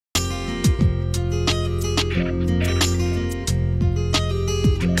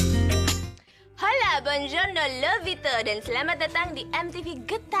buongiorno lovito, dan selamat datang di MTV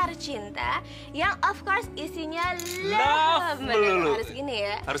Getar Cinta yang of course isinya love melulu. Harus gini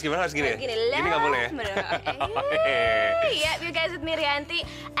ya? Harus gimana? Harus gini ya? Gini nggak boleh ya? Yep, you guys with me Rianti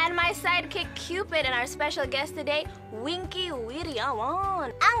and my sidekick Cupid and our special guest today, Winky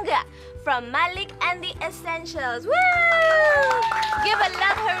Wiriawan Angga from Malik and the Essentials. Woo! Give a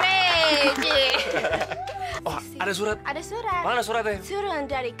love hooray! Oh, ada surat. Ada surat. Mana suratnya? Surat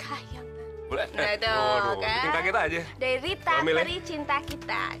dari Kahiyang. Boleh? Nah, itu Waduh, kan? bikin kaget aja. Dari Rita, peri cinta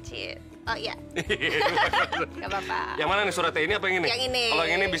kita, Cip. Oh iya. Gak apa-apa. Yang mana nih suratnya, ini apa yang ini? Yang ini. Kalau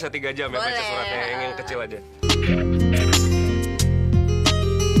yang ini bisa 3 jam ya, baca suratnya. Yang kecil aja.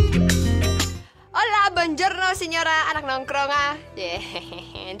 Hola, buongiorno signora, anak nongkrong.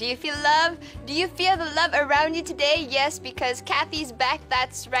 Do you feel love? Do you feel the love around you today? Yes, because Cathy's back,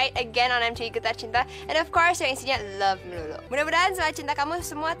 that's right, again on MTV Getar Cinta. And of course, yang isinya love melulu. Mudah-mudahan soal cinta kamu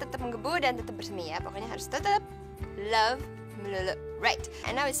semua tetap menggebu dan tetap bersemi ya. Pokoknya harus tetap love melulu. Right,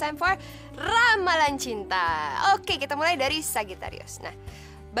 and now it's time for Ramalan Cinta. Oke, kita mulai dari Sagittarius. Nah,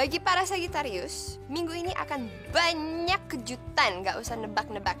 bagi para Sagittarius, minggu ini akan banyak kejutan. Gak usah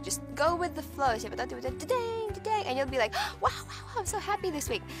nebak-nebak, just go with the flow. Siapa tahu tiba-tiba dedeng, and you'll be like, wow, I'm so happy this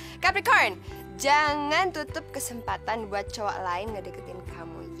week. Capricorn, jangan tutup kesempatan buat cowok lain ngedeketin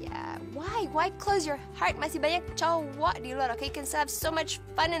kamu ya. Why close your heart? Masih banyak cowok di luar, okay? You can still have so much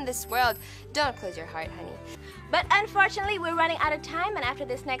fun in this world. Don't close your heart, honey. But unfortunately, we're running out of time, and after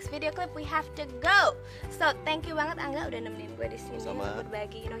this next video clip, we have to go. So thank you banget Angga udah nemenin gue di sini,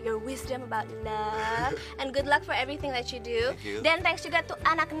 berbagi, your wisdom about love, and good luck for everything that you do. Dan thanks juga to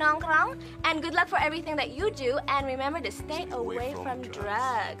anak nongkrong, and good luck for everything that you do, and remember to stay away from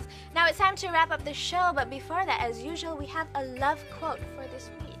drugs. Now it's time to wrap up the show, but before that, as usual, we have a love quote for this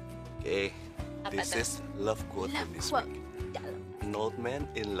week. Okay, this is love quote for this week. An old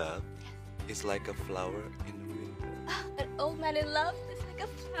man in love is like a flower in winter. An old man in love is like a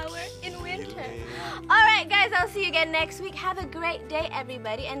flower in winter. Alright guys, I'll see you again next week. Have a great day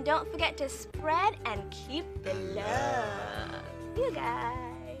everybody, and don't forget to spread and keep the love.